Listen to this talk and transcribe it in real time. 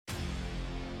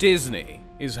Disney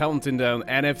is hunting down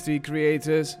NFT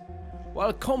creators,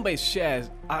 while Coinbase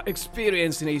shares are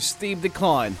experiencing a steep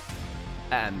decline.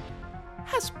 And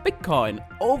has Bitcoin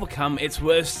overcome its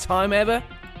worst time ever?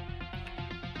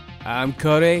 I'm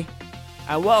Cody,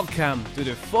 and welcome to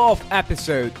the 4th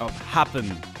episode of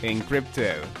Happen in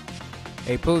Crypto,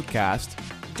 a podcast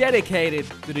dedicated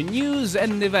to the news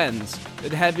and events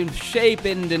that have been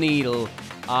shaping the needle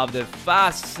of the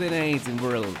fascinating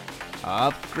world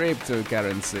of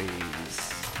cryptocurrencies.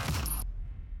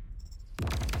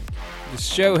 The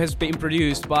show has been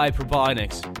produced by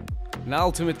Probinex, an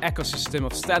ultimate ecosystem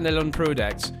of standalone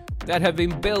products that have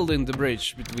been building the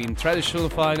bridge between traditional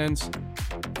finance,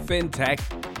 fintech,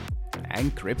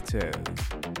 and crypto.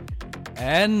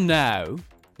 And now,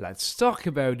 let's talk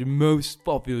about the most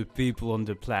popular people on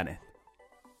the planet.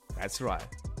 That's right,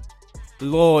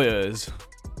 lawyers.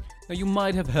 Now, you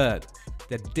might have heard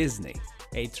that Disney,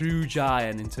 a true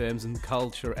giant in terms of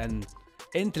culture and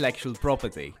intellectual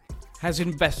property, has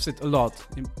invested a lot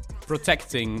in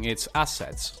protecting its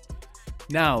assets.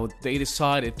 Now they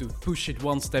decided to push it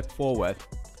one step forward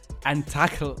and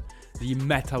tackle the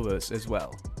metaverse as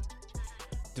well.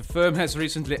 The firm has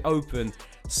recently opened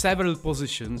several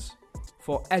positions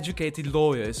for educated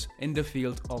lawyers in the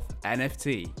field of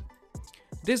NFT.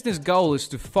 Disney's goal is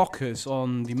to focus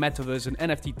on the metaverse and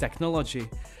NFT technology,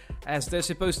 as they're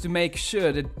supposed to make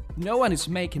sure that no one is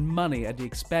making money at the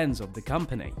expense of the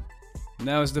company.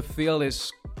 Now, as the field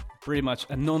is pretty much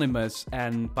anonymous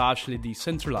and partially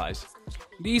decentralized,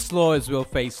 these lawyers will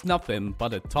face nothing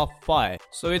but a tough fight,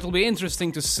 so it'll be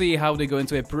interesting to see how they're going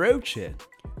to approach it.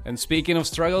 And speaking of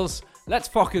struggles, let's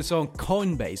focus on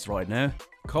Coinbase right now.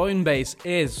 Coinbase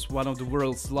is one of the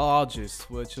world's largest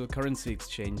virtual currency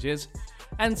exchanges,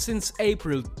 and since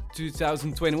April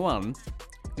 2021,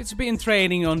 it's been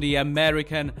trading on the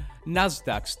American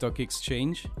Nasdaq Stock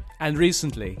Exchange, and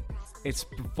recently, its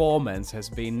performance has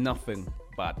been nothing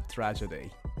but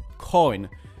tragedy. Coin,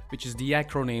 which is the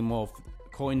acronym of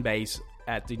Coinbase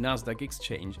at the Nasdaq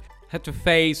Exchange, had to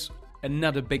face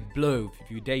another big blow a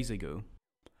few days ago.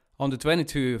 On the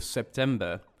 22nd of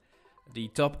September, the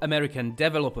top American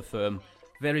developer firm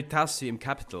Veritasium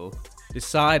Capital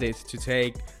decided to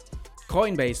take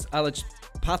Coinbase's alleged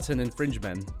patent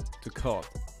infringement to court.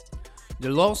 The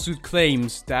lawsuit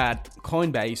claims that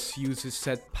Coinbase uses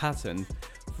said patent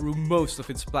through most of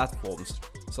its platforms,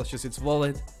 such as its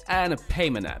wallet and a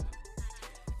payment app.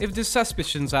 If the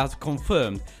suspicions are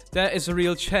confirmed, there is a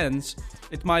real chance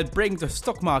it might bring the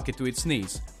stock market to its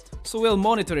knees, so we'll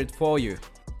monitor it for you.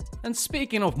 And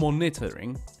speaking of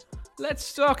monitoring,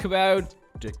 let's talk about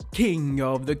the king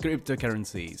of the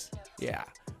cryptocurrencies. Yeah,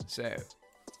 so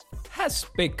has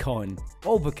Bitcoin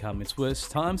overcome its worst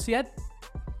times yet?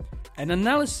 An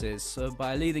analysis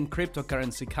by leading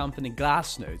cryptocurrency company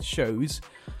Glassnode shows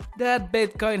that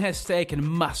Bitcoin has taken a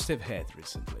massive hit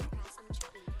recently.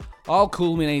 All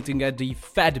culminating at the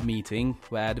Fed meeting,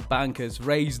 where the bankers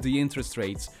raised the interest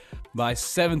rates by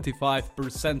 75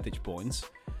 percentage points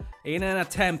in an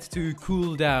attempt to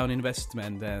cool down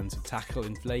investment and to tackle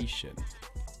inflation.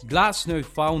 Glassnode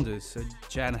founders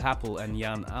Jan Happel and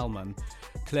Jan Allman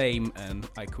claim, and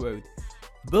I quote,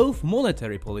 "Both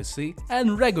monetary policy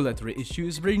and regulatory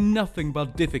issues bring nothing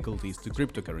but difficulties to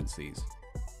cryptocurrencies."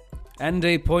 And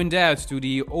they point out to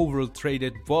the overall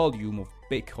traded volume of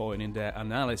Bitcoin in their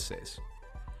analysis.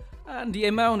 And the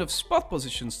amount of spot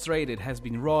positions traded has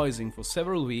been rising for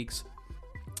several weeks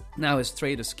now as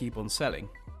traders keep on selling.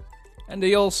 And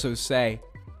they also say,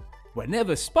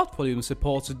 whenever spot volume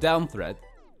supports a down thread,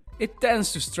 it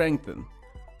tends to strengthen.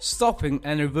 Stopping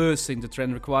and reversing the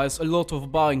trend requires a lot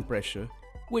of buying pressure,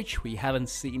 which we haven't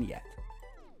seen yet.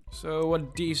 So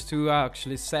what these two are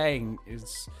actually saying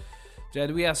is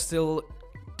that we are still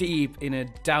deep in a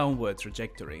downward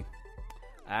trajectory.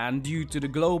 And due to the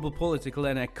global political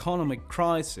and economic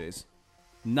crisis,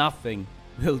 nothing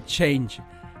will change,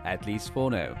 at least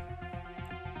for now.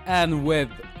 And with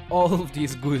all of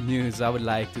these good news, I would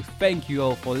like to thank you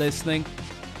all for listening.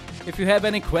 If you have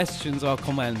any questions or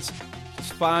comments,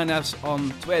 just find us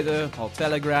on Twitter or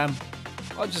Telegram,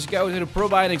 or just go to the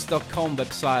Probinex.com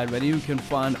website where you can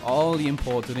find all the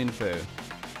important info.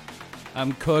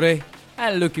 I'm Cody,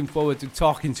 and looking forward to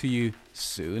talking to you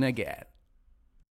soon again.